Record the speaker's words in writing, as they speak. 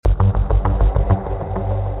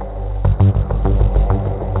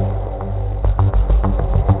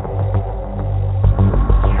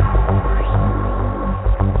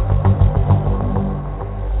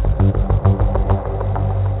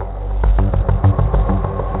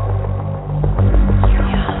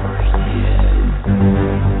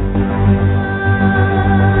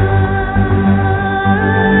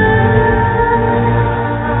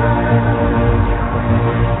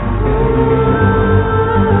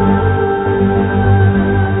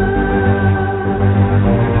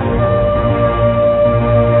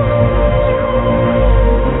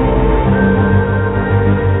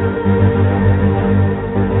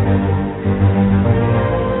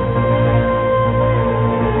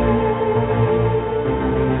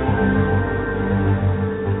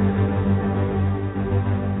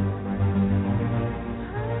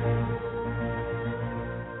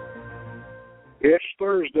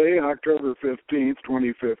December 15th,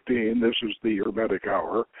 2015. This is the Hermetic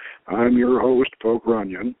Hour. I'm your host, Poke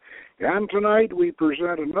Runyon, and tonight we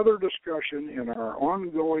present another discussion in our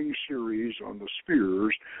ongoing series on the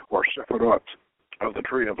spheres, or Sephiroth, of the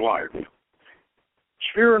Tree of Life.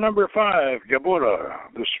 Sphere number 5,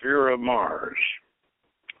 Geburah, the sphere of Mars.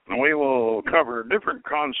 And we will cover different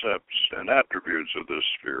concepts and attributes of this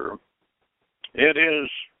sphere. It is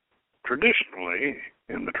traditionally,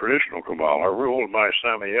 in the traditional Qabalah, ruled by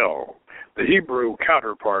Samael, the Hebrew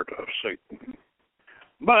counterpart of Satan.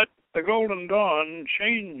 But the Golden Dawn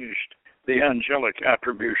changed the angelic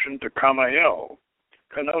attribution to Kamael,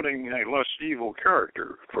 connoting a less evil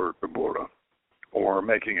character for Geburah, or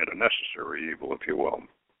making it a necessary evil, if you will.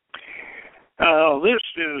 This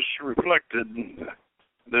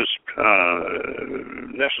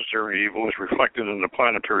necessary evil is reflected in the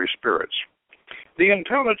planetary spirits. The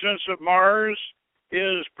intelligence of Mars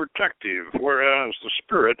is protective, whereas the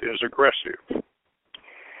spirit is aggressive.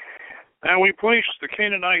 And we place the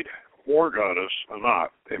Canaanite War-Goddess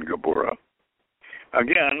Anath in Geburah.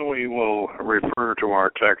 Again, we will refer to our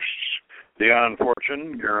texts, Dion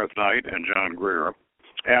Fortune, Gareth Knight, and Greer,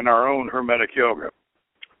 and our own Hermetic Yoga.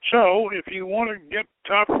 So, if you want to get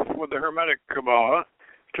tough with the Hermetic Qabalah,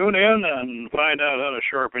 tune in and find out how to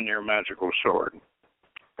sharpen your magical sword.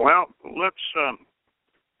 Well, let's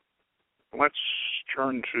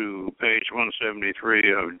turn to page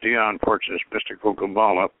 173 of Dion Fortune's Mystical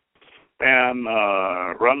Qabalah and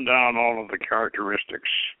run down all of the characteristics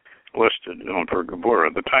listed for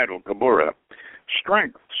Geburah. The title, Geburah: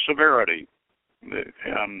 strength, severity,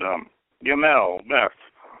 and Yamel, Beth,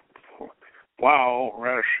 Wow,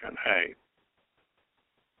 Resh, and Hay.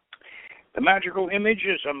 The magical image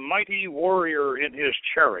is a mighty warrior in his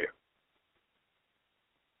chariot.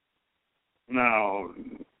 Now,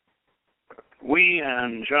 we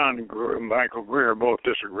and Michael Greer both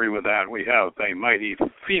disagree with that. We have a mighty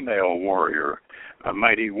female warrior, a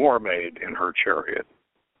mighty war maid in her chariot.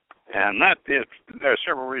 And there are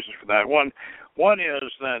several reasons for that. One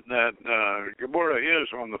is that Geburah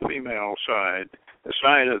is on the female side. The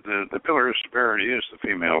side of the pillar of severity is the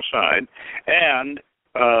female side. And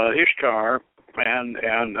Ishtar and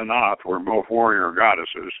Anath were both warrior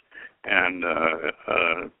goddesses.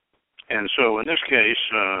 And so in this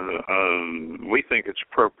case, we think it's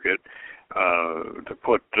appropriate to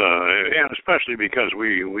put, and especially because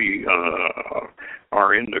we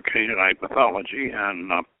are into Canaanite mythology,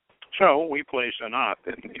 and so we place Anath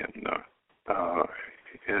as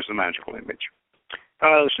the magical image.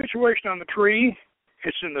 The situation on the tree,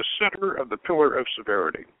 it's in the center of the pillar of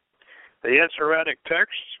severity. The Yetziratic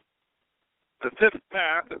text, the fifth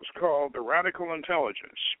path, is called the radical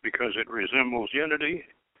intelligence because it resembles unity,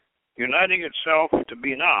 uniting itself to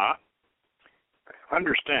Binah,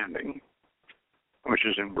 understanding, which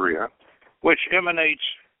is in Bria, which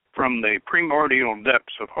emanates from the primordial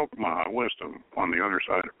depths of Hokmah, wisdom, on the other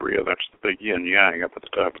side of Bria. That's the big yin-yang up at the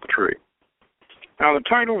top of the tree. Now, the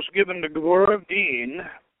titles given to Geburah: Din,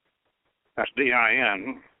 that's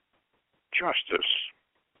D-I-N, justice,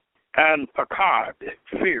 and Pakad,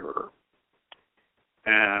 fear.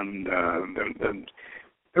 And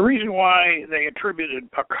the reason why they attributed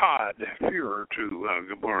Pakad, fear, to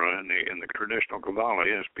Geburah in the traditional Qabalah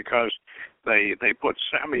is because they put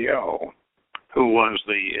Samael, who was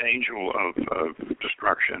the angel of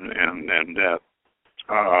destruction and death,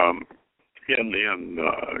 in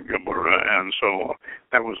Geburah, and so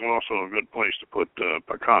that was also a good place to put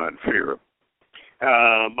Pakad, fear.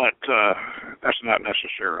 But that's not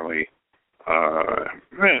necessarily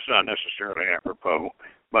apropos,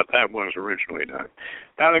 but that was originally done.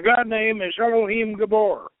 Now, the god name is Elohim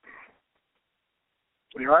Gabor,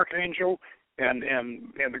 the archangel, and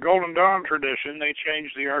in the Golden Dawn tradition, they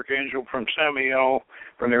changed the archangel from Samael,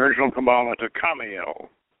 from the original Qabalah, to Kamael.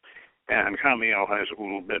 And Kamael has a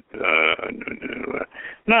little bit,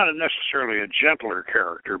 not necessarily a gentler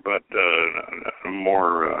character, but a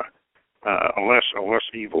less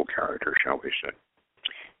evil character, shall we say.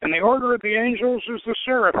 And the order of the angels is the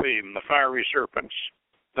seraphim, the fiery serpents.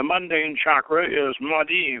 The mundane chakra is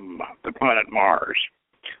Madim, the planet Mars.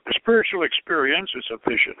 The spiritual experience is a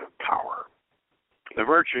vision of power. The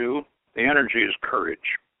virtue, the energy, is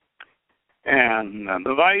courage. And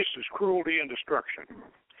the vice is cruelty and destruction.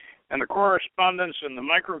 And the correspondence in the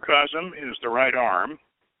microcosm is the right arm.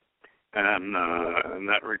 And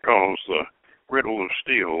that recalls the riddle of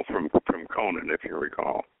steel from Conan, if you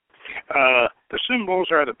recall. The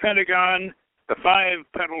symbols are the pentagon, the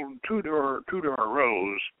five-petaled two-door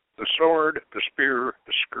rose, the sword, the spear,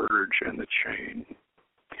 the scourge, and the chain.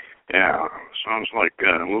 Yeah, sounds like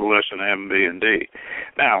a little less than M, B, and D.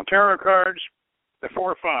 Now, tarot cards, the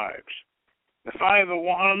 4 5s. The Five of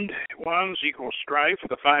Wands equals strife.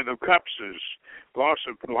 The Five of Cups is loss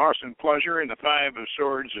and pleasure, and the Five of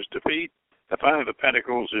Swords is defeat. The Five of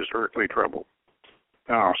Pentacles is earthly trouble.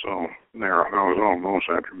 So there are those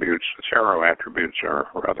attributes. The tarot attributes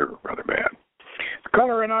are rather bad. The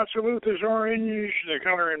color in Absolute is orange. The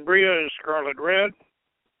color in Bria is scarlet red.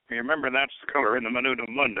 You remember that's the color in the Minuta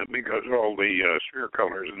Munda because all the sphere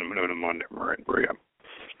colors in the Minuta Munda are in Bria.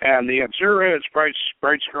 And the Atzura is bright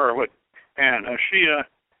scarlet. And Ashia,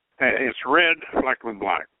 it's red flecked with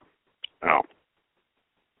black. Now,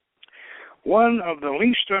 one of the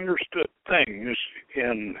least understood things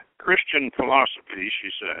in Christian philosophy, she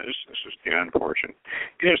says, this is Dion Fortune,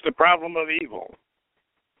 is the problem of evil.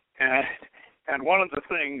 And one of the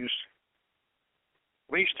things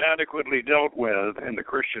least adequately dealt with in the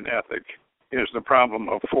Christian ethic is the problem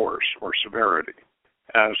of force or severity,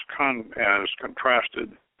 as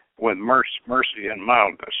contrasted with mercy and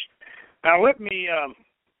mildness. Now, let me,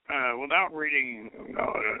 without reading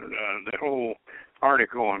the whole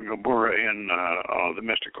article on Geburah in the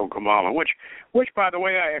Mystical Qabalah, which, by the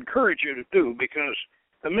way, I encourage you to do, because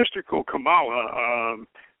the Mystical Qabalah,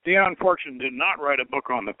 Dion Fortune did not write a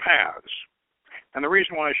book on the paths. And the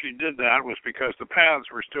reason why she did that was because the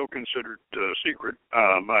paths were still considered secret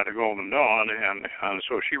by the Golden Dawn, and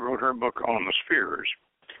so she wrote her book on the spheres.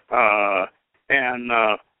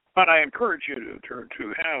 But I encourage you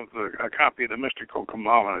to have a copy of the Mystical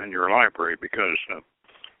Qabalah in your library, because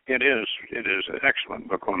it is an excellent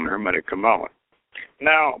book on the Hermetic Qabalah.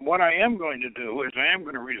 Now, what I am going to do is I am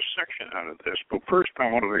going to read a section out of this, but first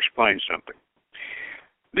I want to explain something.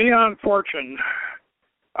 Dion Fortune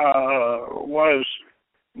was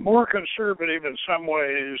more conservative in some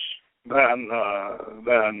ways than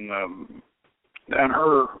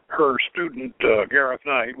her student Gareth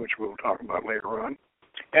Knight, which we'll talk about later on.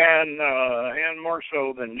 And more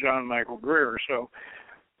so than John Michael Greer. So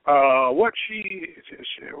what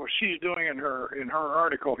she's doing in her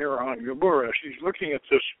article here on Geburah, she's looking at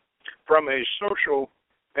this from a social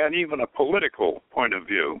and even a political point of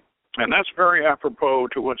view, and that's very apropos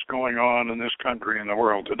to what's going on in this country and the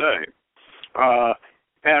world today.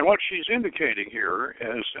 And what she's indicating here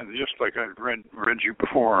is, and just like I read you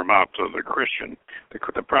before about the Christian,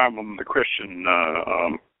 the problem, the Christian.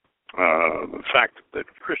 The fact that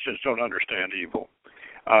Christians don't understand evil.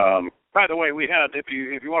 By the way, we had, if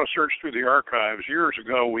you want to search through the archives, years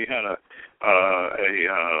ago we had a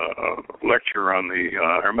lecture on the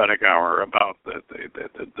Hermetic Hour about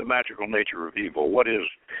the magical nature of evil. What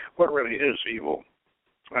really is evil,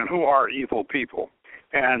 and who are evil people?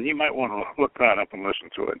 And you might want to look that up and listen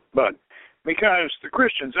to it. But because the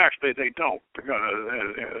Christians actually they don't.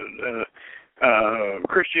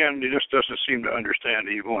 Christianity just doesn't seem to understand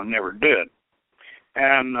evil and never did.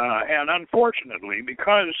 And unfortunately,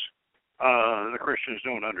 because the Christians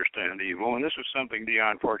don't understand evil, and this is something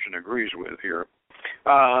Dion Fortune agrees with here,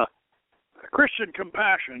 Christian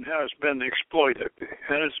compassion has been exploited,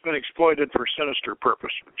 and it's been exploited for sinister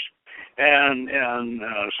purposes, and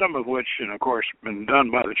some of which, and of course, been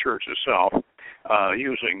done by the church itself,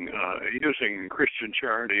 using Christian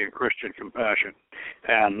charity and Christian compassion,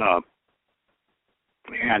 and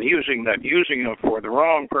using it for the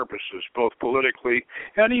wrong purposes, both politically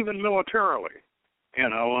and even militarily.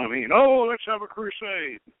 Let's have a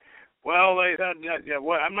crusade. Well, they had.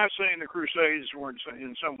 I'm not saying the crusades weren't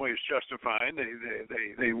in some ways justified.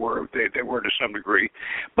 They were to some degree,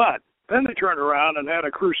 but then they turned around and had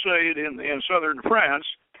a crusade in southern France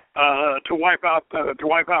to wipe out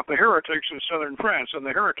the heretics in southern France, and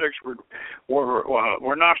the heretics were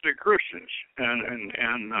Gnostic Christians,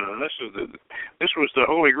 and this was the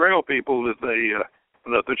Holy Grail people that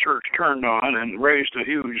the church turned on and raised a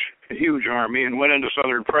huge army and went into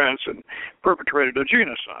southern France and perpetrated a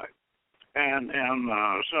genocide, and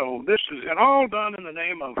so this is all done in the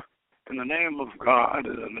name of God,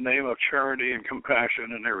 in the name of charity and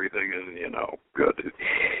compassion and everything, and good.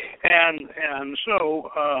 And so,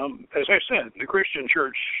 as I said, the Christian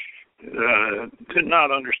church did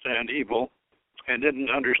not understand evil and didn't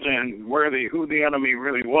understand who the enemy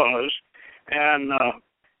really was, and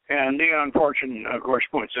Dion Fortune, of course,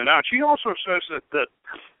 points that out. She also says that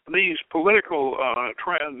these political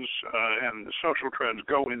trends and social trends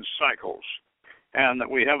go in cycles, and that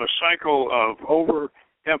we have a cycle of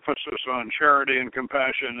overemphasis on charity and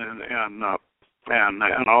compassion and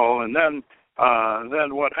all, and then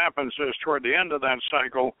what happens is toward the end of that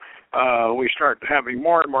cycle, we start having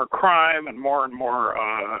more and more crime and more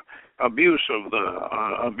abuse of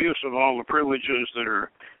all the privileges that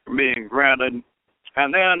are being granted,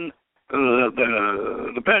 and then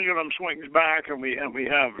the pendulum swings back, and we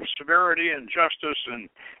have severity and justice and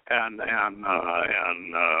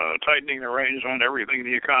tightening the reins on everything,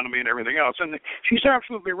 the economy and everything else. And she's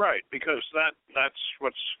absolutely right, because that's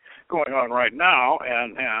what's going on right now,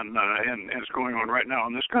 and it's going on right now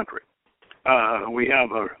in this country. As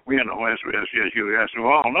you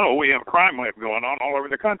all know, we have a crime wave going on all over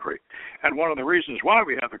the country. And one of the reasons why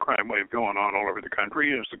we have the crime wave going on all over the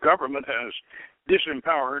country is the government has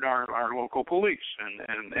disempowered our local police.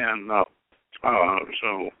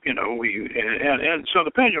 So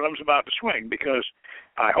the pendulum's about to swing, because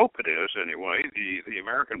I hope it is anyway. The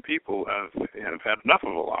American people have had enough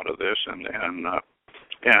of a lot of this,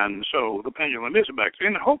 and so the pendulum is back,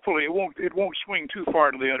 and hopefully it won't swing too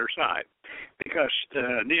far to the other side, because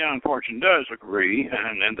Dion Fortune does agree,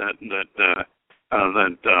 and that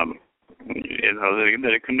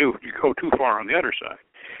it can go too far on the other side.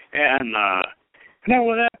 And now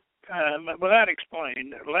with that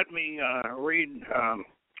explained, let me read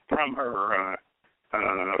from her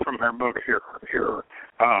book here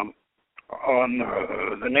on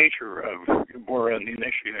the nature of Geburah and the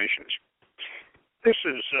initiations. This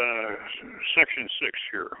is section 6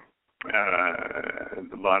 here, at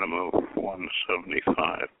the bottom of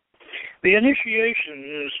 175. The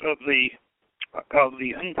initiations of the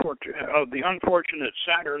unfortunate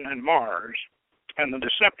Saturn and Mars, and the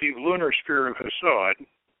deceptive lunar sphere of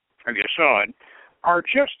Yesod, are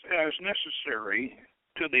just as necessary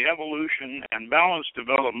to the evolution and balanced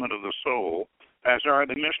development of the soul as are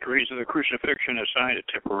the mysteries of the crucifixion assigned at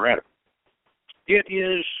Geburah. It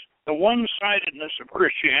is the one-sidedness of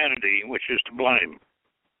Christianity which is to blame,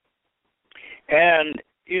 and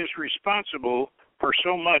is responsible for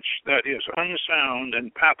so much that is unsound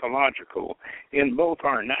and pathological in both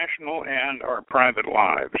our national and our private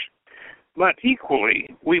lives. But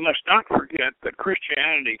equally, we must not forget that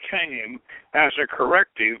Christianity came as a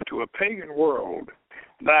corrective to a pagan world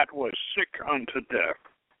that was sick unto death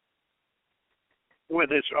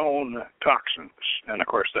with its own toxins, and of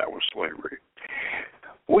course that was slavery.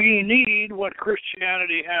 We need what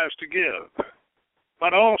Christianity has to give,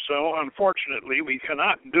 but also, unfortunately, we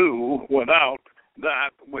cannot do without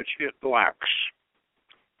that which it lacks.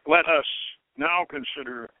 Let us now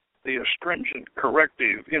consider the astringent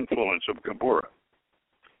corrective influence of Geburah.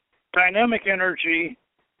 Dynamic energy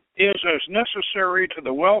is as necessary to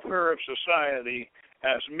the welfare of society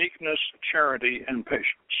as meekness, charity, and patience.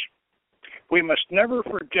 We must never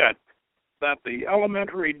forget that the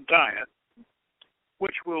elementary diet,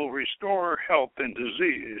 which will restore health in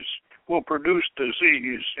disease, will produce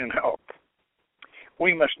disease in health.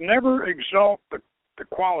 We must never exalt the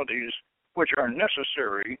qualities which are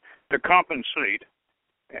necessary to compensate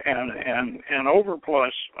an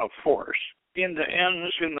overplus of force in the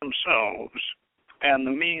ends in themselves and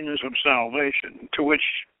the means of salvation, to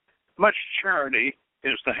which much charity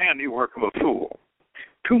is the handiwork of a fool.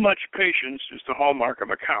 Too much patience is the hallmark of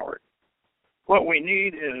a coward. What we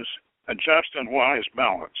need is a just and wise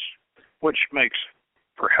balance, which makes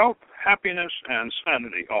for health, happiness, and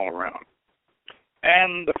sanity all around.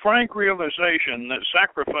 And the frank realization that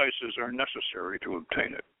sacrifices are necessary to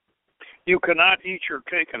obtain it. You cannot eat your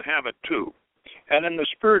cake and have it too. And in the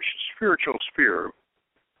spiritual sphere,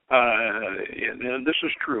 and this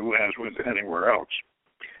is true as with anywhere else,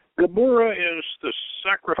 Geburah is the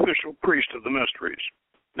sacrificial priest of the mysteries.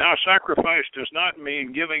 Now, sacrifice does not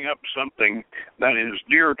mean giving up something that is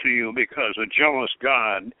dear to you because a jealous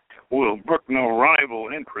God will brook no rival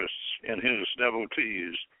interests in his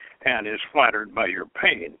devotees and is flattered by your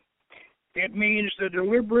pain. It means the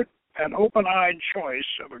deliberate and open-eyed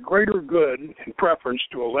choice of a greater good in preference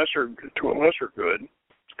to a lesser good,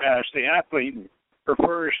 as the athlete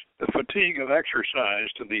prefers the fatigue of exercise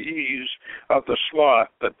to the ease of the sloth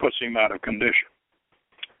that puts him out of condition.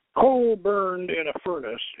 Coal burned in a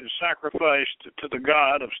furnace is sacrificed to the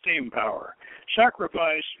god of steam power.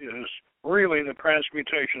 Sacrifice is really the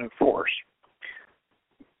transmutation of force.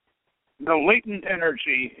 The latent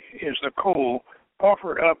energy is the coal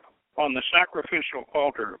offered up on the sacrificial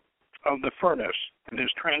altar of the furnace and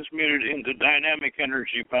is transmuted into dynamic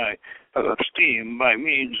energy of steam by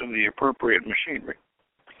means of the appropriate machinery.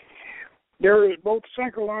 There is both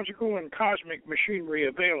psychological and cosmic machinery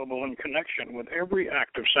available in connection with every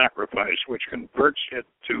act of sacrifice, which converts it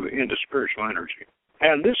into spiritual energy.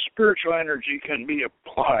 And this spiritual energy can be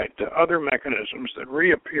applied to other mechanisms that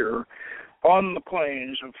reappear on the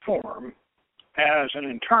planes of form as an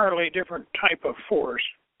entirely different type of force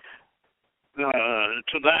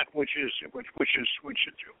to that which it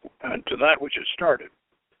started.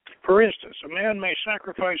 For instance, a man may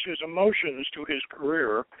sacrifice his emotions to his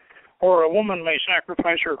career or a woman may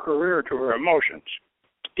sacrifice her career to her emotions.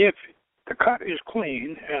 If the cut is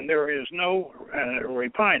clean and there is no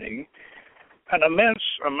repining, an immense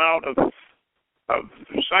amount of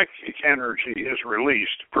psychic energy is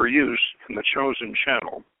released for use in the chosen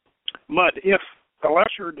channel. But if the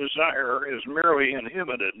lesser desire is merely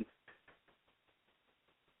inhibited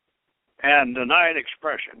and denied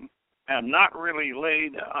expression, and not really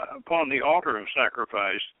laid upon the altar of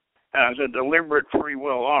sacrifice as a deliberate free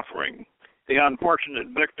will offering, the unfortunate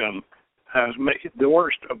victim has made the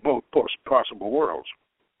worst of both possible worlds.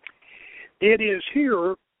 It is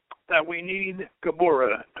here that we need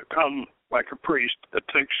Geburah to come like a priest that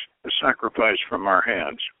takes the sacrifice from our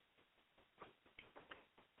hands.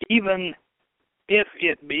 Even if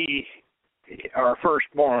it be our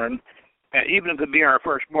firstborn, and he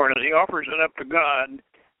offers it up to God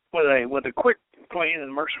with a quick, clean,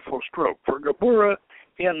 and merciful stroke. For Geburah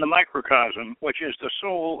in the microcosm, which is the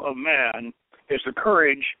soul of man, is the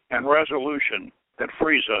courage and resolution that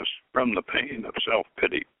frees us from the pain of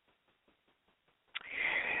self-pity.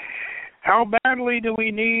 How badly do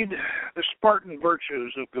we need the Spartan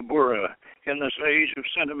virtues of Geburah in this age of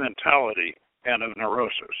sentimentality and of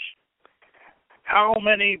neurosis? How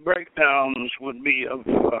many breakdowns would be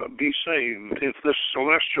saved if this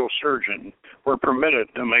celestial surgeon were permitted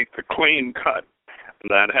to make the clean cut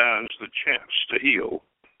that has the chance to heal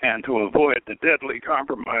and to avoid the deadly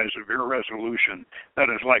compromise of irresolution that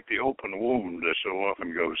is like the open wound that so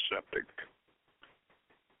often goes septic?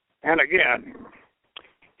 And again,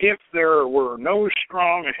 if there were no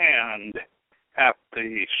strong hand at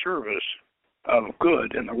the service of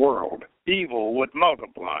good in the world, evil would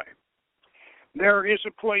multiply. There is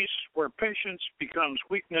a place where patience becomes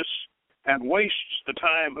weakness and wastes the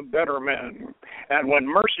time of better men, and when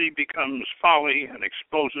mercy becomes folly and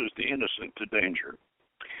exposes the innocent to danger.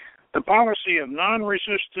 The policy of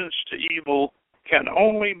non-resistance to evil can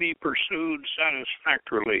only be pursued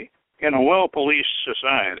satisfactorily in a well-policed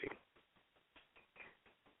society.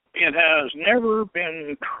 It has never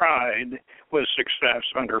been tried with success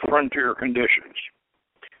under frontier conditions.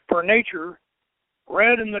 For nature,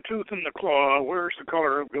 red in the tooth and the claw wears the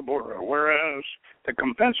color of Geburah, whereas the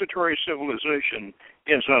compensatory civilization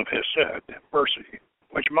is of Hesed, mercy,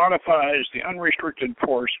 which modifies the unrestricted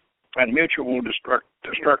force and mutual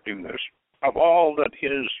destructiveness of all that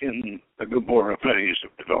is in the Geburah phase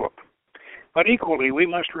of development. But equally, we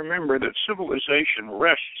must remember that civilization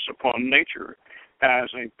rests upon nature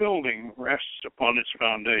as a building rests upon its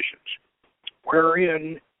foundations,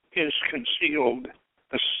 wherein is concealed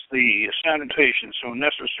the sanitation so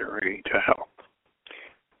necessary to health.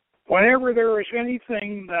 Whenever there is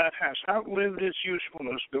anything that has outlived its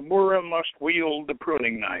usefulness, Geburah must wield the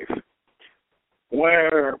pruning knife.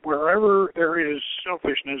 Wherever there is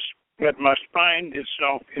selfishness, it must find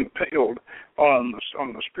itself impaled on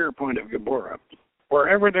the spear point of Geburah.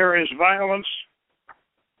 Wherever there is violence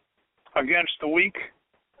against the weak,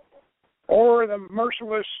 or the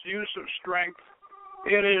merciless use of strength,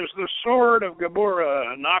 it is the sword of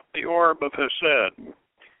Geburah, not the orb of Hesed,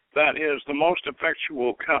 that is the most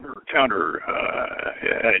effectual counter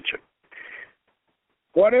agent.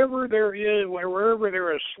 Wherever there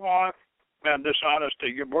is sloth and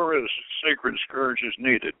dishonesty, Geburah's sacred scourge is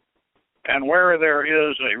needed. And where there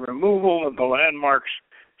is a removal of the landmarks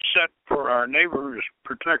set for our neighbor's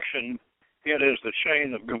protection, it is the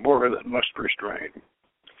chain of Geburah that must restrain.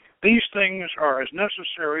 These things are as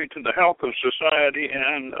necessary to the health of society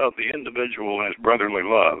and of the individual as brotherly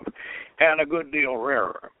love, and a good deal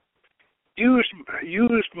rarer. Used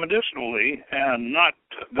medicinally and not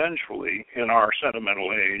vengefully in our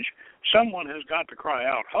sentimental age, someone has got to cry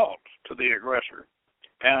out, halt, to the aggressor,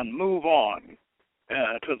 and move on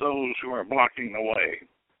to those who are blocking the way.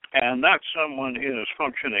 And that someone is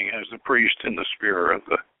functioning as the priest in the sphere of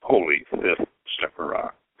the holy fifth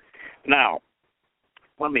Sephiroth. Now,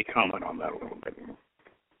 let me comment on that a little bit.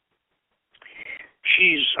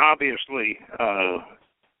 She's obviously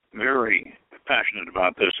very passionate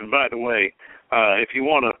about this. And by the way, if you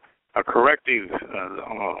want a corrective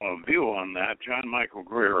view on that, John Michael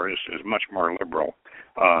Greer is much more liberal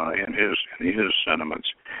in his sentiments.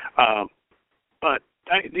 But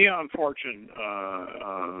Dion Fortune,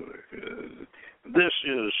 this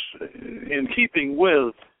is in keeping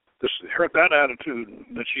with that attitude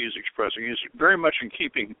that she is expressing is very much in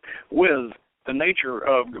keeping with the nature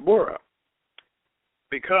of Geburah.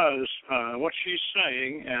 Because what she's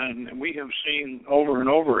saying, and we have seen over and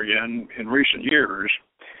over again in recent years,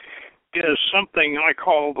 is something I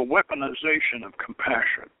call the weaponization of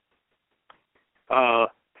compassion.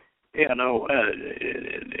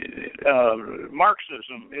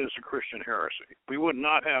 Marxism is a Christian heresy. We would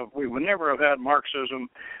never have had Marxism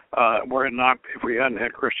were it not if we hadn't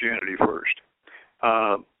had Christianity first.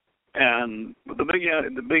 And the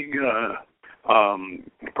big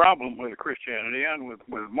problem with Christianity and with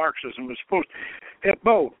Marxism is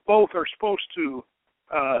both are supposed to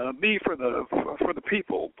be for the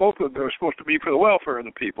people. Both of them are supposed to be for the welfare of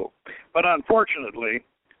the people. But unfortunately,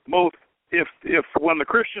 both if when the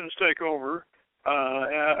Christians take over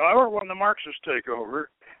or when the Marxists take over,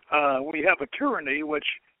 we have a tyranny which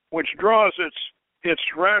draws its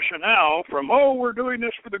rationale from, we're doing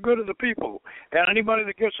this for the good of the people, and anybody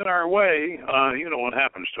that gets in our way, you know what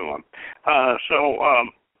happens to them.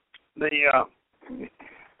 The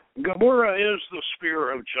Geburah is the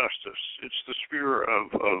sphere of justice. It's the sphere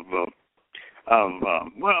of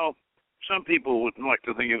some people would like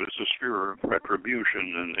to think of it as a sphere of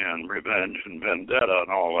retribution and revenge and vendetta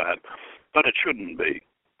and all that, but it shouldn't be.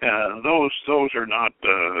 Those are not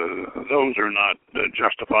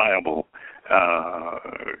justifiable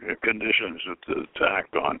conditions to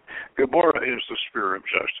act on. Geburah is the sphere of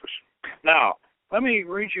justice. Now, let me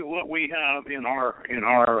read you what we have in our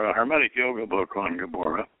Hermetic Yoga book on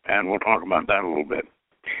Geburah, and we'll talk about that a little bit.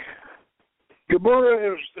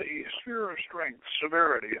 Geburah is the sphere of strength,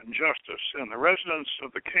 severity, and justice, and the residence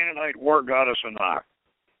of the Canaanite War-Goddess Anath,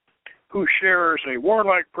 who shares a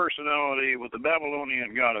warlike personality with the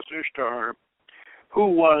Babylonian goddess Ishtar, who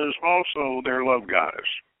was also their love goddess.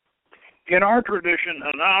 In our tradition,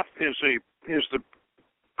 Anath is the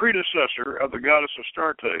predecessor of the goddess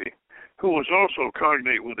Astarte, who was also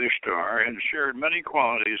cognate with Ishtar and shared many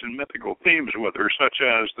qualities and mythical themes with her, such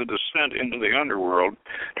as the descent into the underworld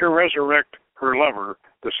to resurrect her lover,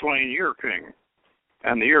 the slain Year King.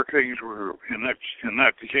 And the Year Kings were, in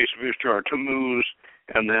that case of Ishtar, Tammuz,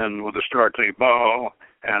 and then with Astarte, Baal,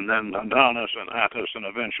 and then Adonis and Attis, and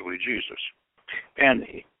eventually Jesus. And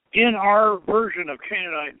in our version of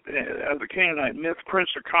the Canaanite myth,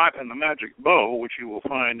 Prince Akot and the Magic Bow, which you will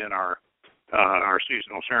find in our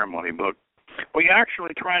seasonal ceremony book, we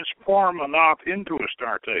actually transform Anath into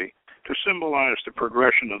Astarte to symbolize the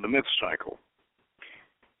progression of the myth cycle.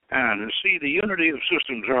 And see the Unity of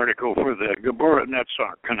Systems article for the Geburah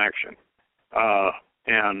Netzach connection.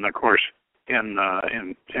 And of course, in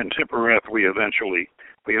Tiphereth, we eventually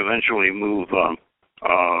move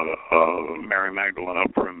Mary Magdalene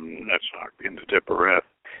up from Netzach into Tiphereth,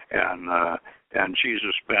 and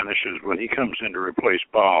Jesus banishes, when he comes in to replace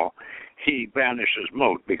Baal, he banishes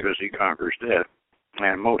Mot because he conquers death,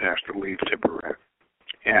 and Mot has to leave Tiphereth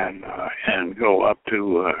and go up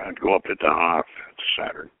to Tahath,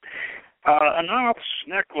 Saturn. Anath's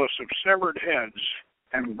necklace of severed heads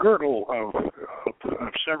and girdle of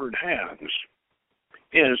severed hands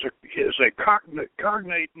is a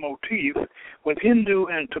cognate motif with Hindu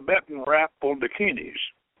and Tibetan wrap baldachinis.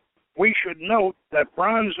 We should note that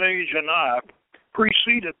Bronze Age Anath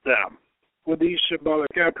preceded them with these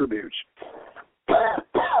symbolic attributes.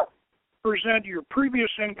 Present your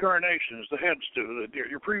previous incarnations, the heads do,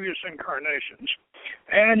 your previous incarnations,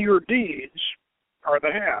 and your deeds are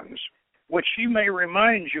the hands, which she may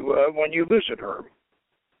remind you of when you visit her.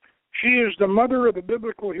 She is the mother of the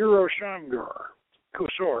biblical hero Shamgar.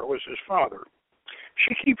 Kusor was his father.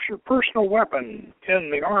 She keeps your personal weapon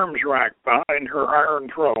in the arms rack behind her iron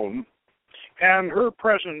throne, and her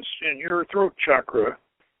presence in your throat chakra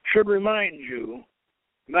should remind you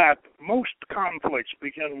that most conflicts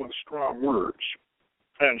begin with strong words,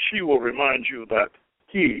 and she will remind you that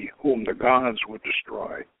he whom the gods would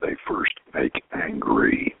destroy, they first make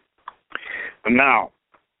angry. And now,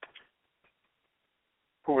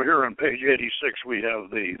 over here on page 86, we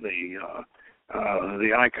have the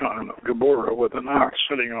icon of Geburah with Anath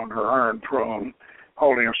sitting on her iron throne,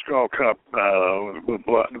 holding a skull cup with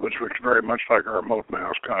blood, which looks very much like our Moat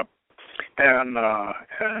Mouse cup, and the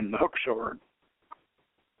hook sword.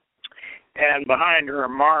 And behind her,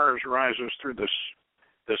 Mars rises through this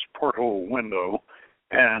porthole window,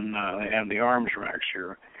 and the arms racks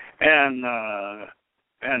here, and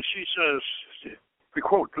she says, we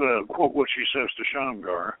quote what she says to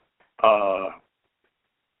Shamgar.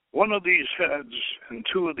 One of these heads and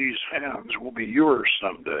two of these hands will be yours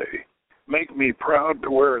someday. Make me proud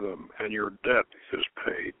to wear them, and your debt is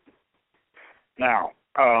paid. Now,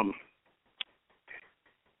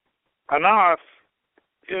 Anath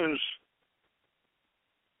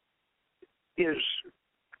is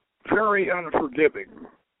very unforgiving,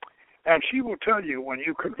 and she will tell you when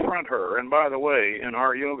you confront her. And by the way, in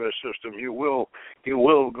our yoga system, you will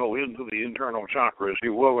go into the internal chakras.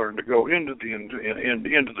 You will learn to go into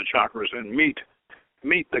the chakras and meet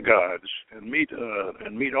meet the gods and meet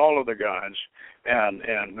all of the gods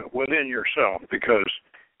and within yourself, because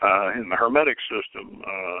in the Hermetic system,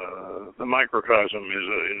 the microcosm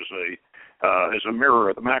is a mirror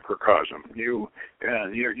of the macrocosm. You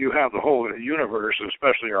have the whole universe,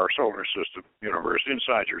 especially our solar system universe,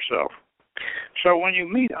 inside yourself. So when you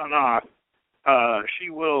meet Anath, she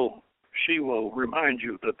will remind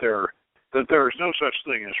you that there is no such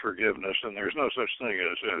thing as forgiveness, and there's no such thing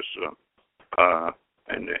as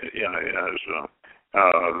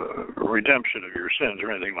redemption of your sins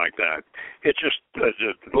or anything like that. It's just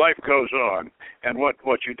life goes on, and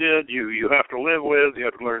what you did, you have to live with. You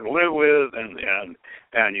have to learn to live with,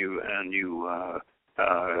 and you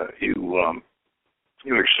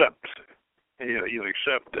accept. You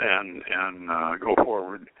accept and go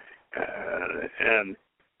forward, and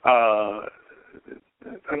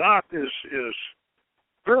Anath is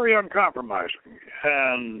very uncompromising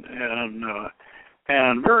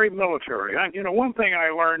and very military. One thing I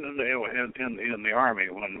learned in the Army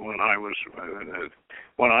when I was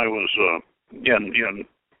in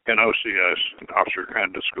OCS, Officer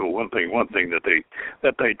Candidate School, one thing that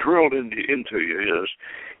they drilled into you is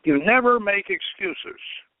you never make excuses.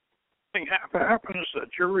 Something happens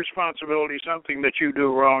that's your responsibility, something that you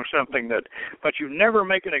do wrong, but you never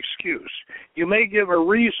make an excuse. You may give a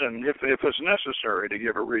reason if it's necessary to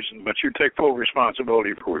give a reason, but you take full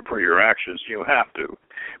responsibility for your actions. You have to,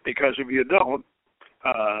 because if you don't,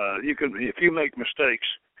 if you make mistakes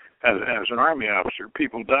as an Army officer,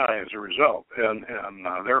 people die as a result, and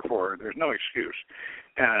therefore there's no excuse.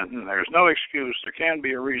 And there's no excuse. There can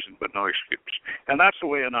be a reason, but no excuse. And that's the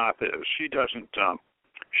way Anath is. She doesn't.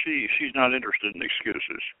 She's not interested in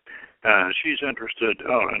excuses. She's interested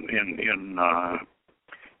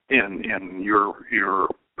in your.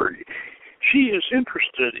 She is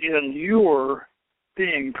interested in your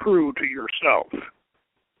being true to yourself,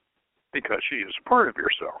 because she is a part of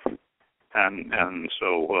yourself, and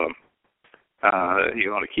so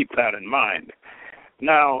you want to keep that in mind.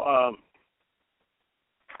 Now.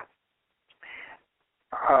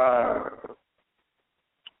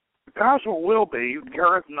 Basil Wilby,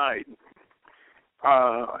 Gareth Knight,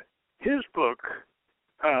 his book,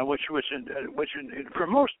 which for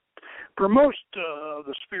most of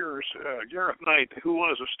the spheres, Gareth Knight, who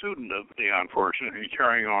was a student of Dion Fortune, and he's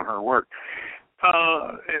carrying on her work.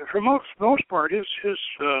 For most part, his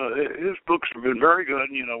books have been very good.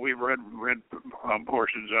 We've read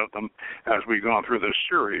portions of them as we've gone through this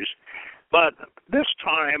series. But this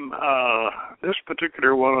time, this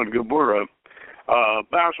particular one on Geburah,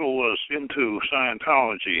 Basil was into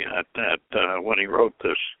Scientology at when he wrote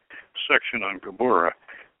this section on Geburah,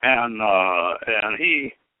 and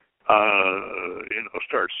he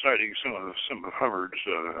starts citing some of Hubbard's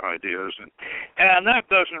ideas, and that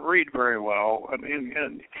doesn't read very well. I mean,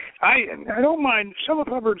 and I don't mind. Some of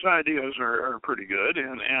Hubbard's ideas are pretty good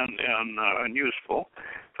and useful,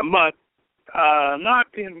 but not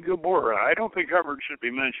in Geburah. I don't think Hubbard should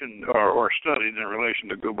be mentioned or studied in relation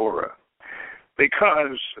to Geburah,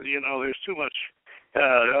 because there's too much.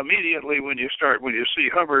 Immediately when you see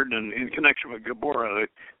Hubbard in connection with Geburah, the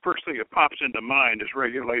first thing that pops into mind is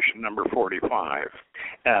regulation number 45,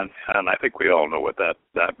 and I think we all know what that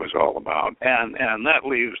was all about. And that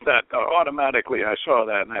leaves that automatically. I saw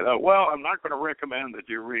that and I thought, well, I'm not going to recommend that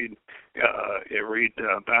you read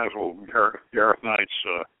Basil Gareth Knight's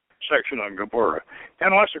section on Geburah,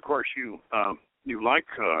 unless of course you like.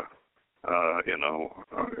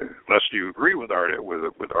 Unless you agree with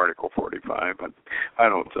Article 45, but I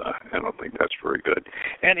don't think that's very good.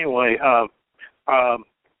 Anyway,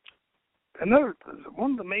 another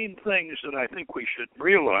one of the main things that I think we should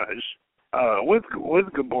realize with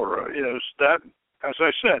Geburah is that, as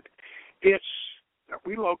I said,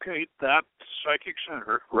 we locate that psychic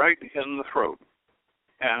center right in the throat,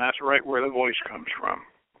 and that's right where the voice comes from.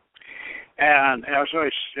 And as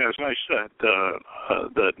I said,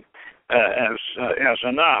 that. As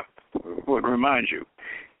Anath would remind you,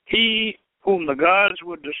 he whom the gods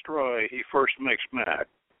would destroy, he first makes mad.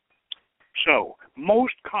 So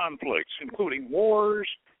most conflicts, including wars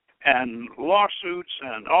and lawsuits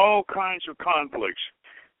and all kinds of conflicts,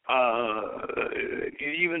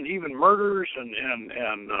 even murders and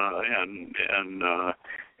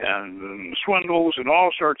swindles and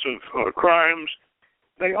all sorts of crimes,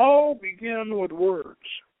 they all begin with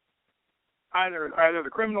words. Either the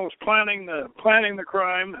criminal is planning the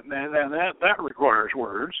crime, and that requires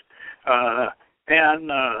words, or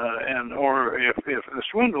if the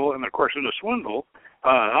swindle, and of course in a swindle,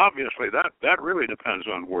 obviously that really depends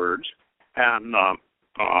on words, and a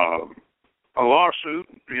lawsuit,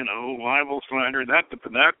 libel, slander, that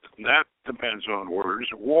depends on words.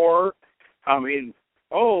 War, I mean,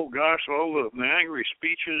 oh gosh, all the angry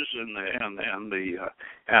speeches and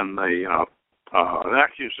the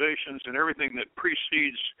accusations and everything that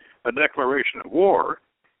precedes a declaration of war.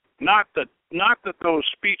 Not that those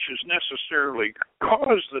speeches necessarily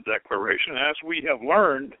cause the declaration, as we have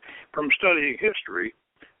learned from studying history.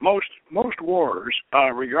 Most wars,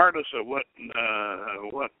 regardless of what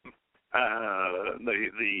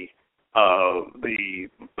the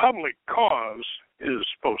public cause is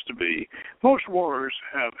supposed to be, most wars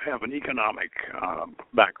have an economic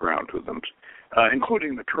background to them,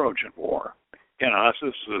 including the Trojan War. You know,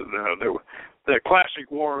 this is the classic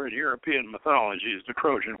war in European mythology is the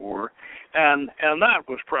Trojan War, and that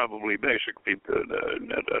was probably basically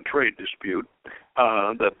a trade dispute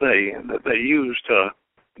that they used.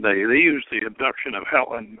 They used the abduction of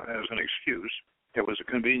Helen as an excuse. It was a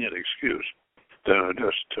convenient excuse to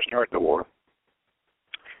start the war.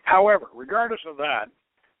 However, regardless of that,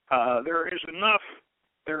 there is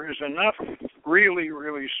enough really,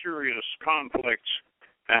 really serious conflicts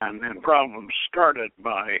and problems started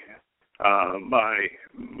by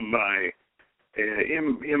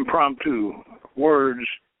impromptu words,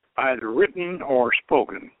 either written or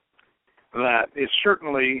spoken, that it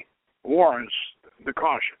certainly warrants the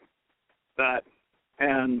caution.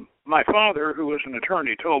 And my father, who was an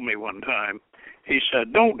attorney, told me one time, he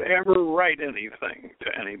said, don't ever write anything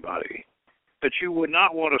to anybody that you would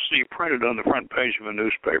not want to see printed on the front page of a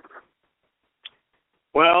newspaper.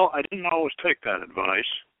 Well, I didn't always take that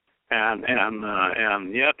advice,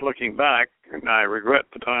 and yet looking back, I regret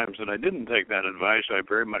the times that I didn't take that advice. I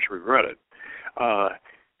very much regret it.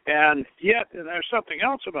 And yet, and there's something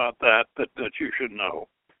else about that you should know,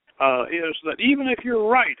 is that even if you're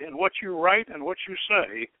right in what you write and what you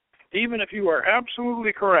say, even if you are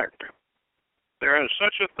absolutely correct, there is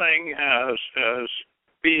such a thing as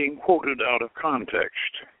being quoted out of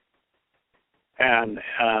context. And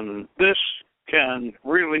this can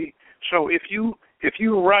really, so if you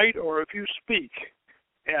write or if you speak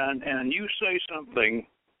and you say something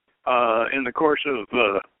in the course of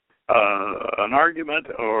an argument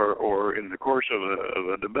or in the course of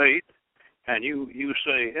a debate, and you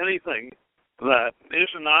say anything that is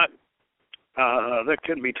not that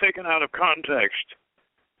can be taken out of context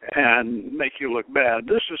and make you look bad.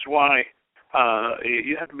 This is why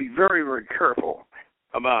you have to be very, very careful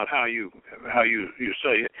about how you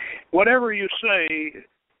say it. Whatever you say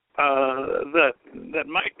that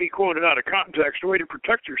might be quoted out of context, the way to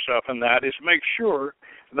protect yourself in that is make sure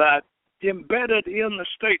that embedded in the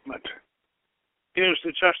statement is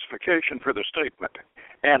the justification for the statement.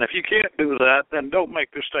 And if you can't do that, then don't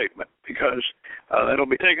make the statement, because it'll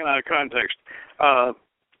be taken out of context. I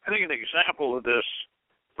think an example of this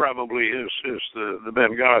probably is the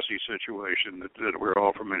Benghazi situation that we're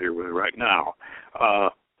all familiar with right now.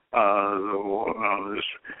 This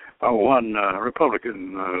one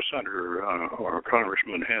Republican senator or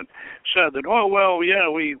congressman had said that, oh well, yeah,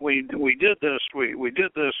 we did this, we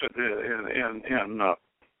did this,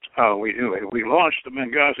 we launched the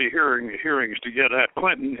Benghazi hearings to get at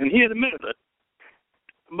Clinton, and he had admitted it.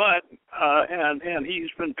 But and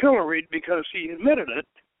he's been pilloried because he admitted it,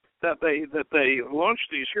 that they launched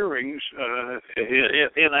these hearings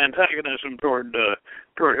in antagonism toward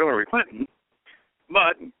Hillary Clinton.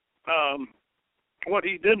 But what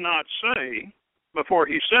he did not say before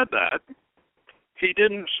he said that, he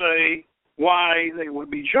didn't say why they would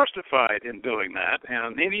be justified in doing that,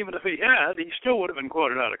 and even if he had, he still would have been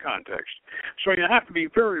quoted out of context. So you have to be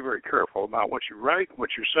very, very careful about what you write,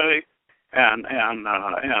 what you say, and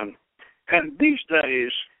these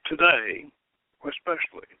days, today,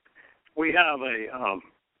 especially, we have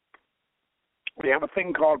a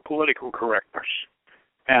thing called political correctness,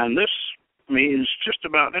 and this means just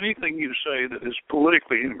about anything you say that is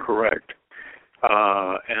politically incorrect,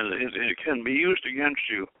 and it can be used against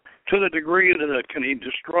you to the degree that it can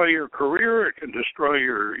destroy your career, it can destroy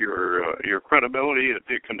your credibility,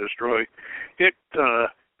 it can destroy it.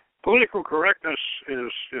 Political correctness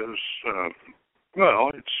is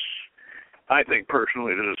it's. I think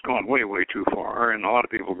personally that it's gone way, way too far, and a lot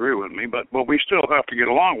of people agree with me. But we still have to get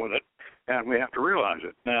along with it, and we have to realize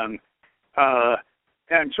it.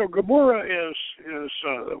 And so Geburah is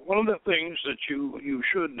one of the things that you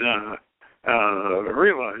should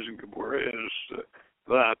realize in Geburah is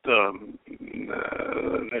that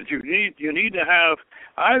you need to have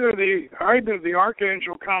either the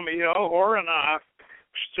Archangel Kamael or Anath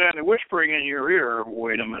standing whispering in your ear.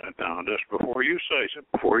 Wait a minute now, just before you say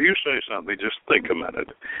something, just think a minute.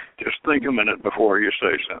 Just think a minute before you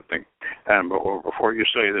say something, and before you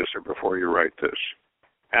say this or before you write this.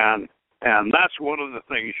 And And that's one of the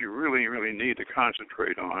things you really, really need to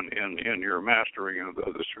concentrate on in your mastering of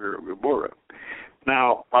the sphere of Geburah.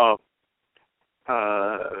 Now,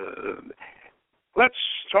 let's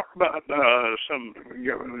talk about some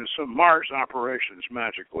Mars operations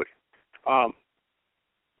magically.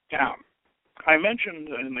 Now, I mentioned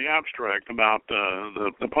in the abstract about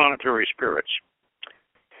the planetary spirits.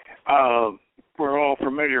 We're all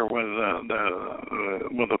familiar with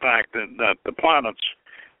the fact that the planets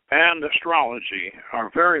and astrology are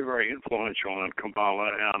very, very influential in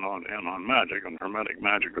Qabalah and on magic. And Hermetic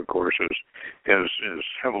magic, of course, is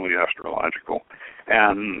heavily astrological,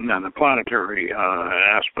 and the planetary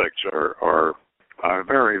aspects are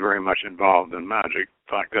very, very much involved in magic.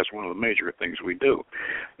 In fact, that's one of the major things we do.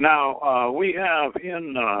 Now, we have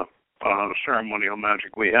in ceremonial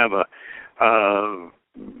magic, we have a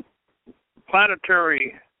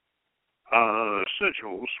planetary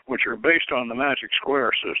sigils, which are based on the magic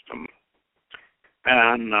square system,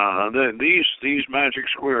 and these magic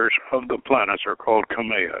squares of the planets are called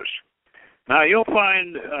Kamaels. Now, you'll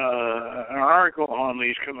find an article on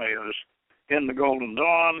these Kamaels in the Golden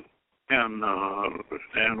Dawn,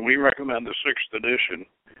 and we recommend the 6th edition.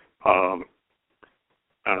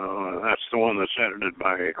 That's the one that's edited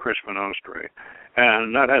by Chris Manostre,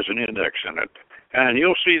 and that has an index in it. And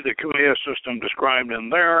you'll see the Kamael system described in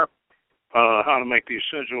there, how to make these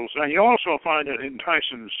sigils. And you also find it in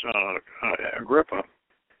Tyson's Agrippa.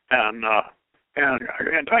 And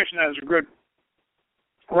Tyson has a good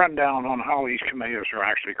rundown on how these Kamaels are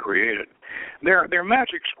actually created. They're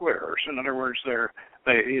magic squares. In other words,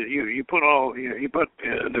 you put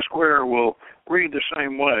the square will read the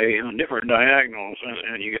same way in different diagonals,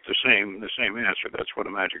 and you get the same answer. That's what a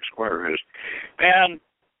magic square is. And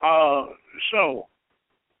so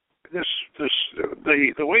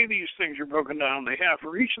the way these things are broken down, they have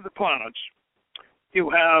for each of the planets, you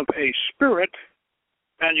have a spirit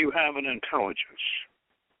and you have an intelligence.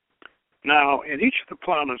 Now, in each of the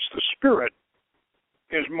planets, the spirit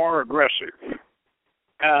is more aggressive,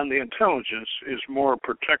 and the intelligence is more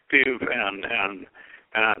protective and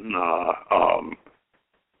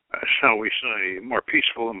shall we say, more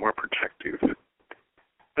peaceful and more protective.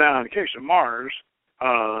 Now, in the case of Mars,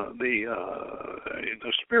 the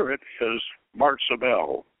spirit is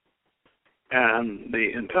Samael, and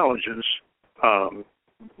the intelligence I'm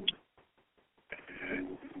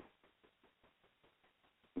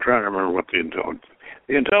trying to remember what the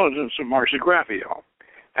intelligence of Mars is Raphael.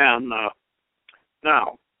 And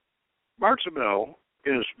now, Samael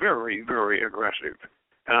is very, very aggressive.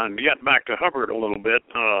 And get back to Hubbard a little bit.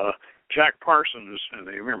 Jack Parsons, and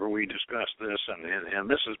remember we discussed this, and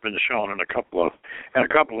this has been shown in a couple of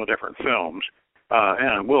different films,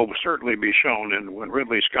 and will certainly be shown when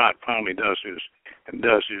Ridley Scott finally does his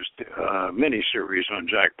mini-series on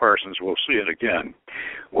Jack Parsons. We'll see it again,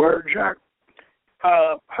 where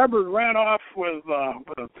Hubbard ran off with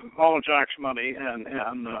all of Jack's money and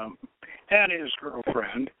his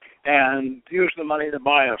girlfriend, and used the money to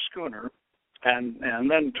buy a schooner, and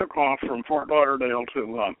then took off from Fort Lauderdale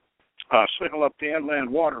to sail up the inland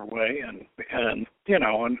waterway and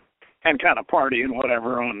kind of party and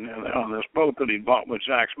whatever on this boat that he bought with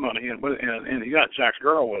Jack's money, and he got Jack's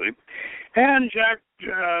girl with him. And Jack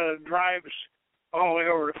drives all the way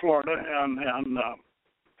over to Florida,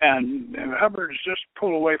 and Hubbard's just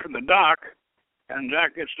pulled away from the dock, and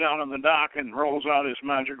Jack gets down on the dock and rolls out his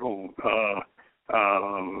magical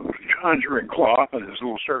conjuring cloth and his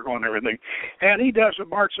little circle and everything, and he does a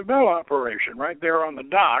Samael operation right there on the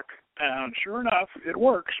dock. And sure enough, it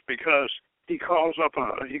works, because he calls up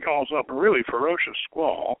a really ferocious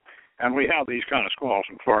squall, and we have these kind of squalls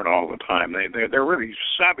in Florida all the time. They're really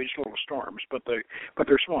savage little storms, but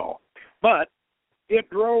they're small. But it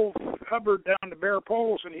drove Hubbard down to bare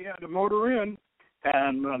poles, and he had to motor in.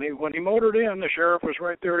 And when he motored in, the sheriff was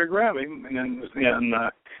right there to grab him, but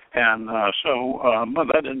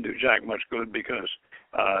that didn't do Jack much good, because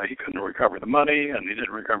he couldn't recover the money, and he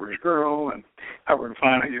didn't recover his girl, and Hubbard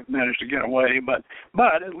finally managed to get away. But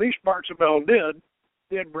at least Samael did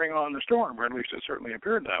bring on the storm, or at least it certainly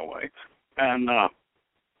appeared that way. And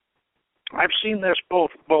I've seen this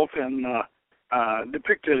both in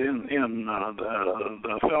depicted in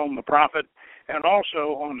the film The Prophet, and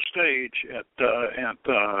also on stage at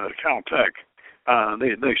Caltech.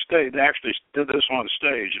 They actually did this on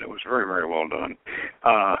stage, and it was very, very well done.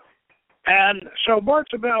 And so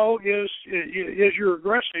Samael is your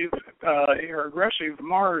aggressive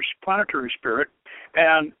Mars planetary spirit,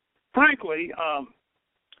 and frankly,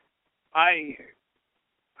 I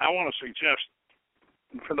want to suggest,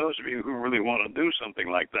 for those of you who really want to do something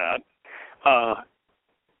like that,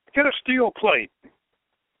 get a steel plate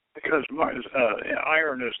because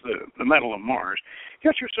iron is the metal of Mars.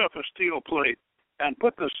 Get yourself a steel plate and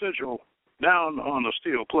put the sigil down on the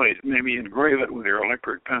steel plate. Maybe engrave it with your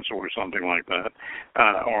electric pencil or something like that,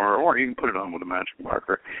 or you can put it on with a magic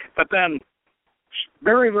marker. But then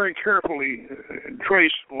very, very carefully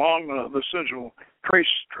trace along the sigil, trace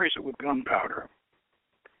it with gunpowder.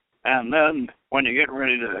 And then when you get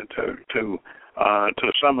ready to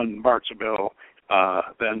summon Bartzabel,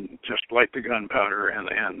 then just light the gunpowder,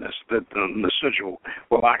 and the sigil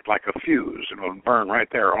will act like a fuse. It will burn right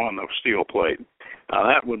there on the steel plate.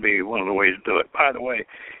 That would be one of the ways to do it. By the way,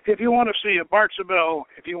 if you want to see a Bartzabel,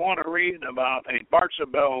 if you want to read about a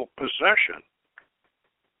Bartzabel possession,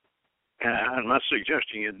 and I'm not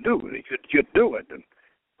suggesting you do it. And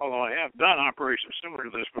although I have done operations similar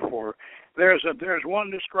to this before, there's one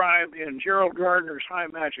described in Gerald Gardner's High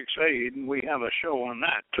Magic Aid, and we have a show on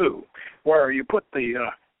that too, where you put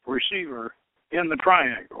the receiver in the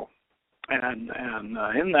triangle, and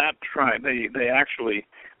in that they actually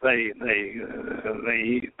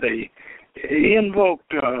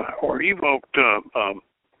invoked or evoked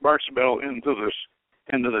Bartzabel into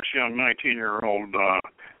this young 19-year-old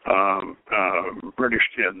British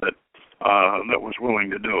kid that was willing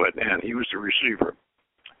to do it, and he was the receiver.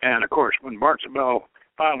 And of course, when Bartzabel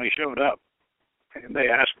finally showed up, they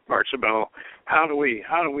asked Bartzabel, how do we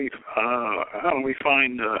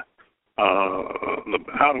find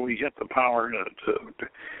how do we get the power to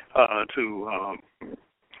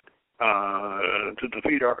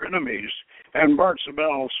defeat our enemies? And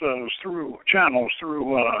Bartzabel says channels through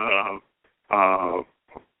for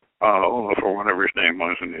whatever his name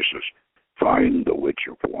was, and he says, find the Witch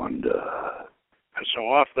of Wanda. And so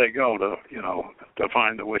off they go to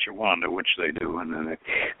find the Witch of Wanda, which they do, and then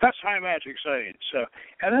that's High Magic Sage. So,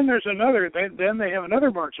 and then there's another. Then they have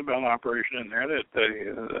another Bartzabel operation in there that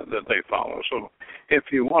they follow. So,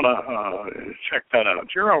 if you want to check that out,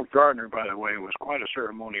 Gerald Gardner, by the way, was quite a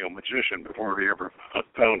ceremonial magician before he ever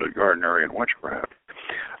founded Gardnerian witchcraft.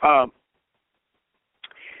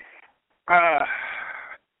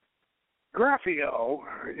 Graphiel,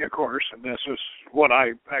 of course, and this is what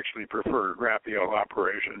I actually prefer, Graphiel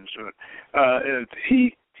operations.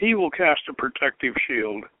 He will cast a protective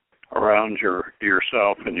shield around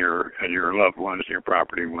yourself and your loved ones, your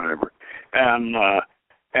property, whatever, and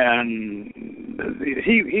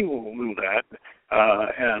he will do that,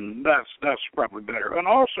 and that's probably better. And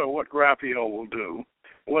also, what Graphiel will do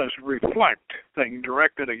was reflect thing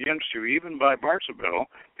directed against you, even by Bartzabel,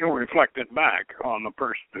 he'll reflect it back on the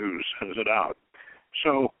person who sends it out.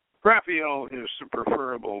 So Graphiel is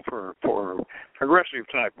preferable for aggressive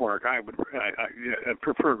type work. I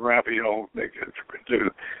prefer Graphiel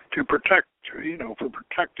to protect, for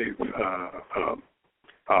protective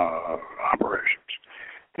operations.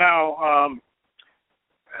 Now,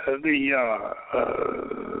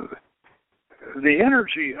 the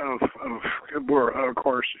energy of Geburah, of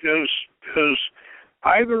course, is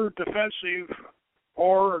either defensive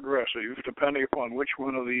or aggressive, depending upon which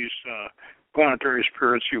one of these planetary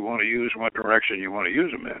spirits you want to use, what direction you want to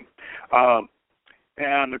use them in.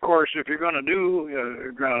 And, of course, if you're going to do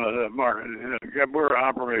Geburah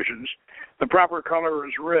operations, the proper color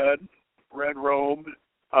is red robed,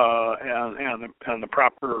 and the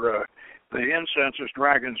proper the incense is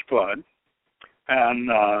dragon's blood, and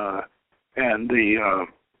the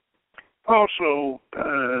also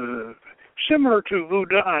similar to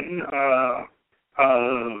Voodoo,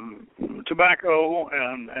 tobacco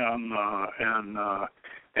and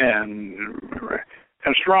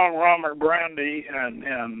strong rum or brandy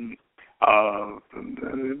and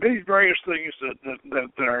these various things that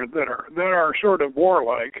are sort of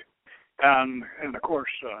warlike, and of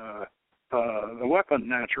course the weapon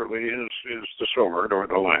naturally is the sword or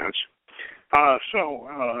the lance. So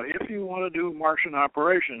if you want to do Martian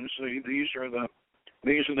operations, these are the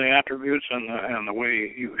attributes and the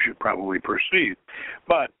way you should probably proceed.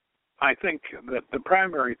 But I think that the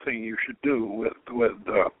primary thing you should do with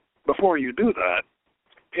before you do that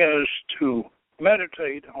is to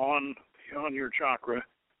meditate on your chakra,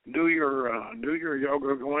 do your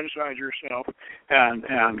yoga, go inside yourself, and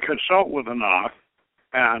consult with Anath,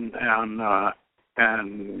 and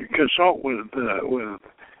consult with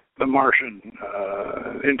the Martian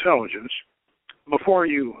intelligence before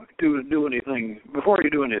you do anything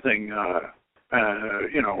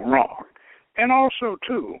wrong. And also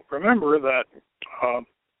too, remember that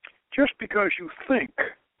just because you think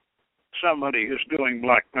somebody is doing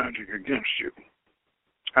black magic against you,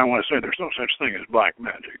 I want to say there's no such thing as black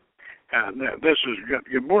magic, and this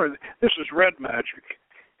is red magic,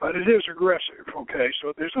 but it is aggressive, okay?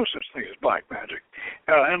 So there's no such thing as black magic.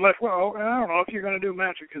 Unless, well, I don't know, if you're going to do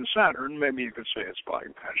magic in Saturn, maybe you could say it's black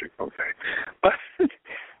magic, okay?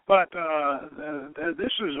 But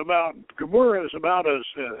this is about, Geburah is about as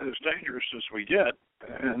dangerous as we get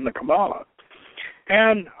in the Qabalah.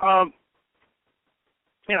 And,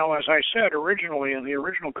 you know, as I said originally, in the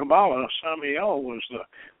original Qabalah, Samael was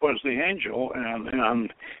the angel,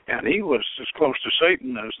 and he was as close to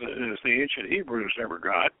Satan as the ancient Hebrews ever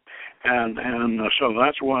got, and so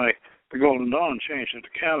that's why the Golden Dawn changed it to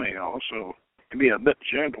Kamael, so to be a bit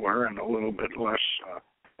gentler and a little bit less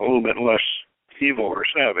evil or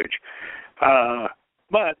savage.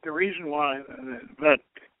 But the reason why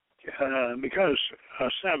because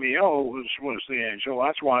Samael was the angel,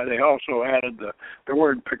 that's why they also added the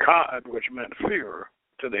word Pekad, which meant fear,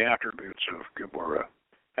 to the attributes of Geburah.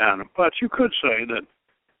 But you could say that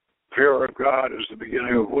fear of God is the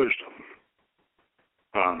beginning of wisdom.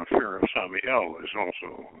 Fear of Samael is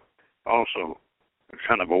also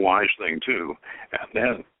kind of a wise thing too. And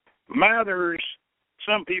then Mathers,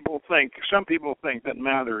 some people think that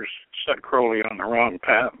Mathers set Crowley on the wrong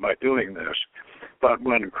path by doing this. But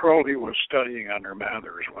when Crowley was studying under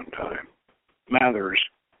Mathers one time, Mathers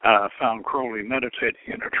found Crowley meditating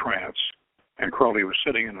in a trance, and Crowley was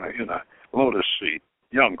sitting in a lotus seat,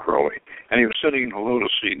 young Crowley, and he was sitting in a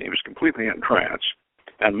lotus seat, and he was completely in trance.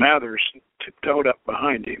 And Mathers tiptoed up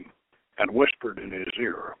behind him and whispered in his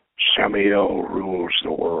ear, "Samael rules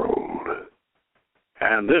the world."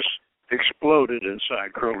 And this exploded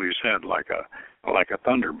inside Crowley's head like a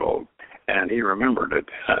thunderbolt, and he remembered it.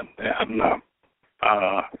 I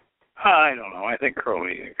don't know. I think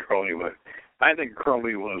Crowley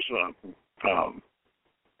was a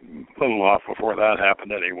little off before that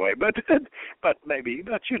happened anyway. But maybe.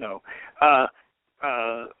 But you know,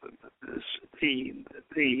 the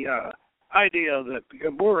idea that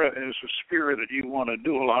Geburah is a sphere that you want to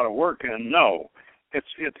do a lot of work in. No,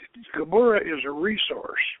 Geburah is a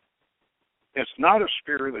resource. It's not a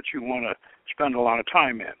sphere that you want to spend a lot of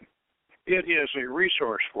time in. It is a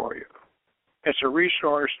resource for you. It's a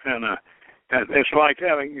resource, and it's like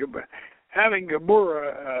having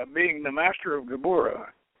Geburah, being the master of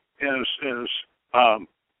Geburah, is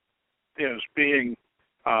being.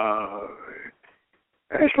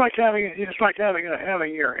 It's like going to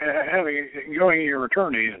your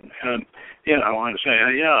attorney and you know, and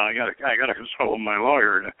saying, yeah, I got to consult with my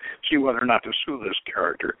lawyer to see whether or not to sue this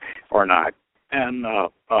character or not. And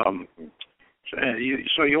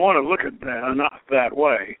so you want to look at that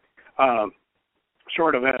way.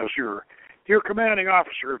 Sort of as your commanding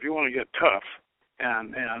officer, if you want to get tough,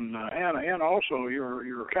 and also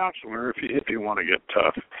your counselor, if you want to get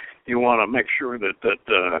tough, you want to make sure that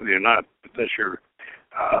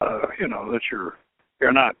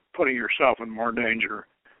you're not putting yourself in more danger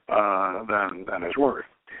than is worth.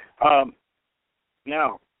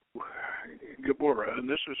 Now, Geburah, and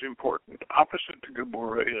this is important. Opposite to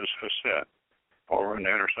Geburah is Hesed, over on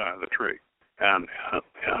the other side of the tree. And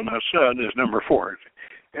Hesed is number 4.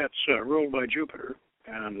 It's ruled by Jupiter,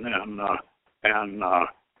 and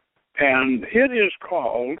it is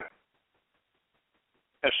called,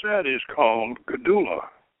 Hesed is called Gedulah,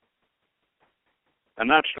 and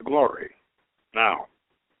that's the glory. Now,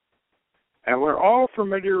 and we're all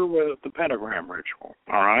familiar with the pentagram ritual,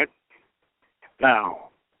 all right?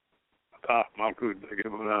 Now, Malkut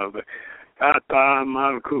Ata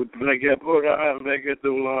Malkut Geburah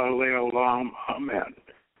Gedulah Leolam. Amen.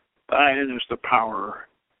 Thine is the power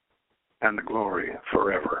and the glory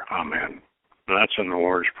forever. Amen. And that's in the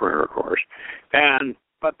Lord's Prayer, of course.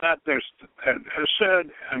 But there's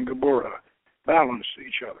Hesed and Geburah balance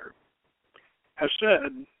each other.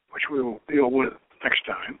 Hesed, which we will deal with next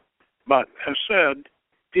time, but Hesed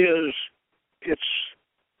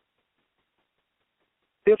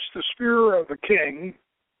it's the sphere of the king,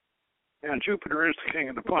 and Jupiter is the king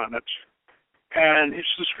of the planets, and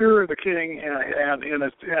it's the sphere of the king,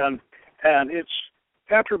 and its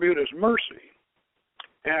attribute is mercy,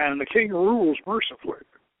 and the king rules mercifully,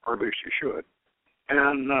 or at least he should,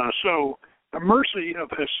 and so the mercy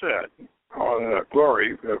of Hesed, or the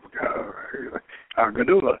glory of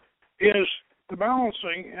Gedulah, is the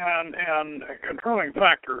balancing and controlling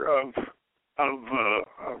factor of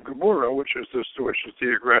Geburah, which is the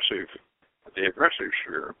aggressive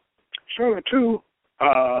sphere. So the two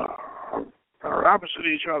are opposite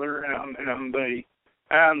each other, and they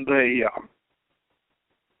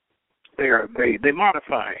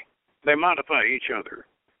modify each other.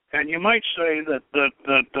 And you might say that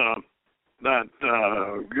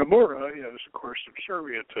Geburah is, of course,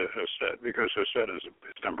 subservient to Hesed, because Hesed is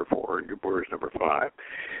number 4 and Geburah is number 5.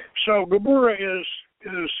 So Geburah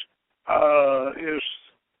is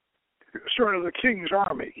sort of the king's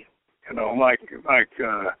army, like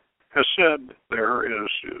Hesed there is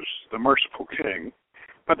the merciful king,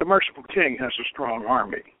 but the merciful king has a strong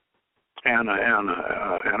army and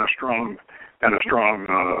a strong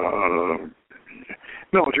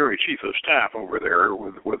military chief of staff over there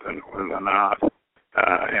with Anath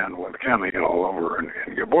and with Kamael over in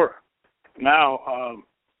Geburah. Now,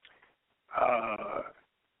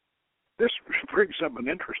 this brings up an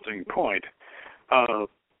interesting point.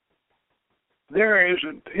 There is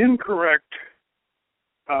an incorrect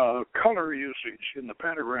color usage in the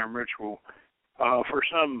pentagram ritual for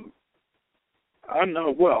some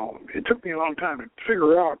unknown. Well, it took me a long time to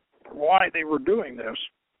figure out why they were doing this,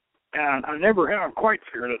 and I never have quite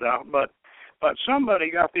figured it out. But somebody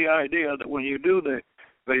got the idea that when you do the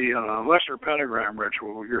lesser pentagram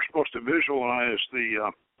ritual, you're supposed to visualize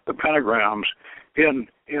the pentagrams in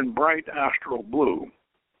bright astral blue.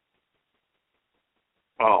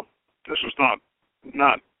 Well, this is not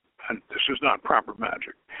proper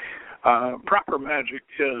magic. Proper magic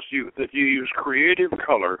is that you use creative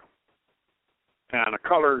color, and a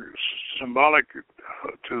color symbolic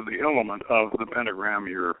to the element of the pentagram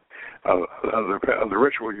of the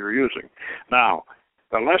ritual you're using. Now,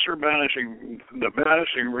 the banishing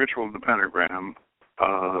ritual of the pentagram,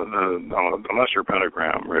 the lesser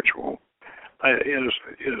pentagram ritual, is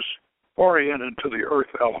oriented to the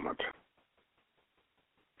earth element.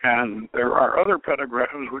 And there are other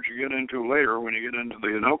pentagrams which you get into later when you get into the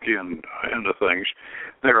Enochian end of things.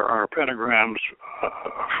 There are pentagrams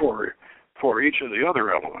for each of the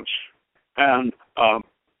other elements, and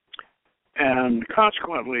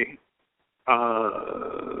consequently,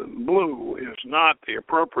 blue is not the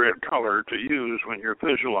appropriate color to use when you're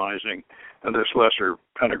visualizing this lesser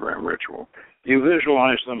pentagram ritual. You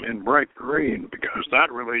visualize them in bright green because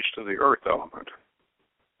that relates to the earth element.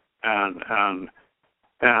 And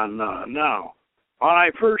now, when I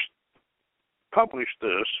first published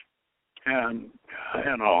this and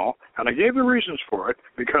I gave the reasons for it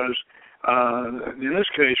because in this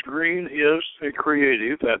case, green is a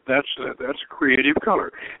creative. That's a creative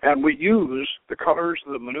color, and we use the colors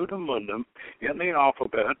of the Minutum Mundum in the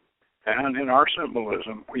alphabet and in our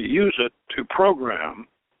symbolism. We use it to program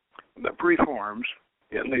the preforms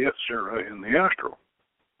in the Yetzirah in the astral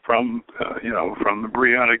from the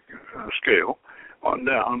Briatic scale on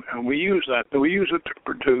down, and we use that. We use it to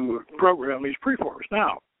program these preforms.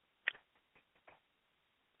 Now,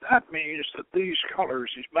 that means that these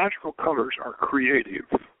colors, these magical colors, are creative,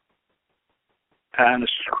 and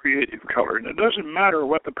it's a creative color. And it doesn't matter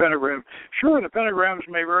what the pentagram. Sure, the pentagrams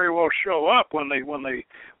may very well show up when they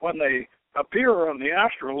appear on the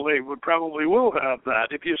astral. They probably will have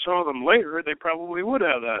that. If you saw them later, they probably would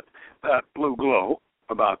have that blue glow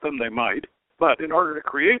about them. They might. But in order to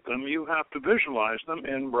create them, you have to visualize them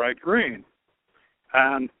in bright green.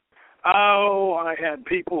 And, I had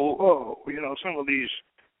people, some of these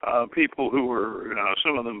people who were,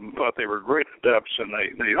 some of them thought they were great adepts, and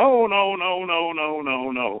they no.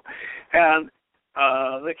 And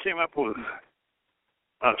they came up with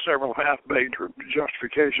several half-baked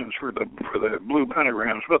justifications for the blue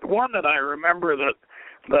pentagrams. But the one that I remember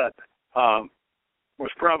that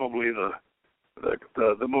was probably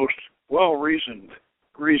the most well-reasoned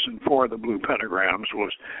reason for the blue pentagrams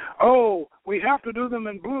was, we have to do them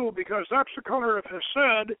in blue because that's the color of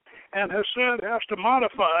Hesed, and Hesed has to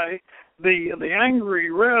modify the angry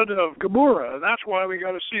red of Geburah. That's why we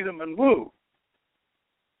got to see them in blue.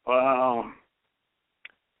 Well,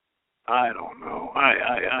 I don't know.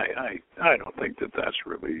 I don't think that's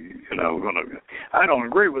really going to. I don't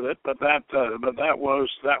agree with it, but that was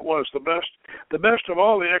the best of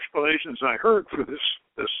all the explanations I heard for this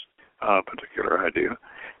particular idea,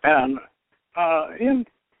 and it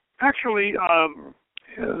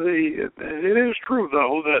is true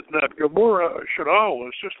though that Geburah should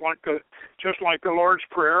always, just like the Lord's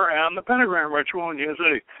Prayer and the pentagram ritual, and you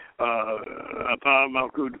say Ata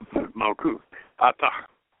Malkut Ata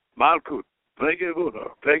Malkut Vegedula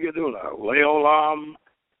Leolam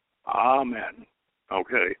Amen.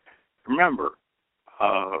 Okay, remember,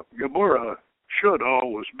 Geburah should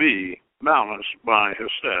always be balanced by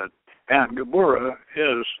Hesed. And Geburah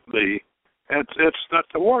is that's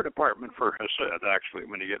the War Department for Hesed, actually,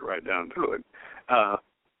 when you get right down to it,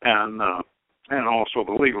 and also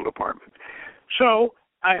the legal department. So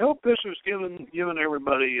I hope this has given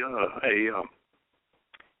everybody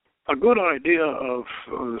a good idea of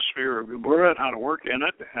the sphere of Geburah and how to work in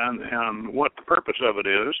it, and what the purpose of it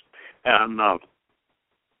is, and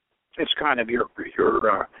it's kind of your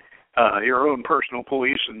your own personal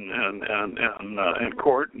police and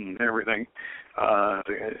court and everything.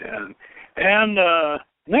 And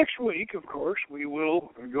next week, of course, we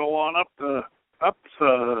will go on up the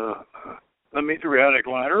Mithriatic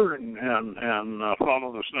ladder and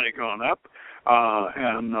follow the snake on up.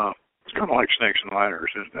 And it's kind of like snakes and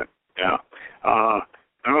ladders, isn't it? Yeah.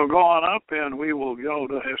 And we'll go on up, and we will go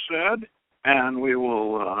to Hesed, and we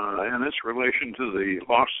will, in its relation to the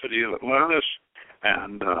lost city of Atlantis,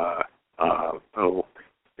 and we'll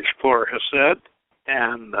explore Hesed,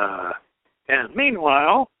 and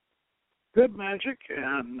meanwhile, good magic,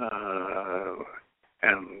 and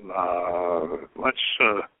let's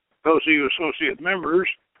those of you associate members,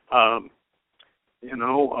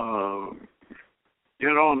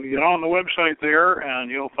 get on the website there, and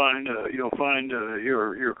you'll find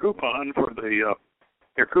your coupon for the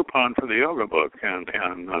yoga book, and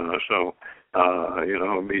so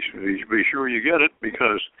be sure you get it,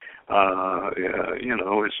 because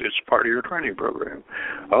it's part of your training program.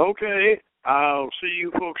 Okay, I'll see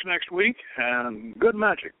you folks next week, and good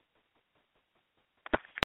magic.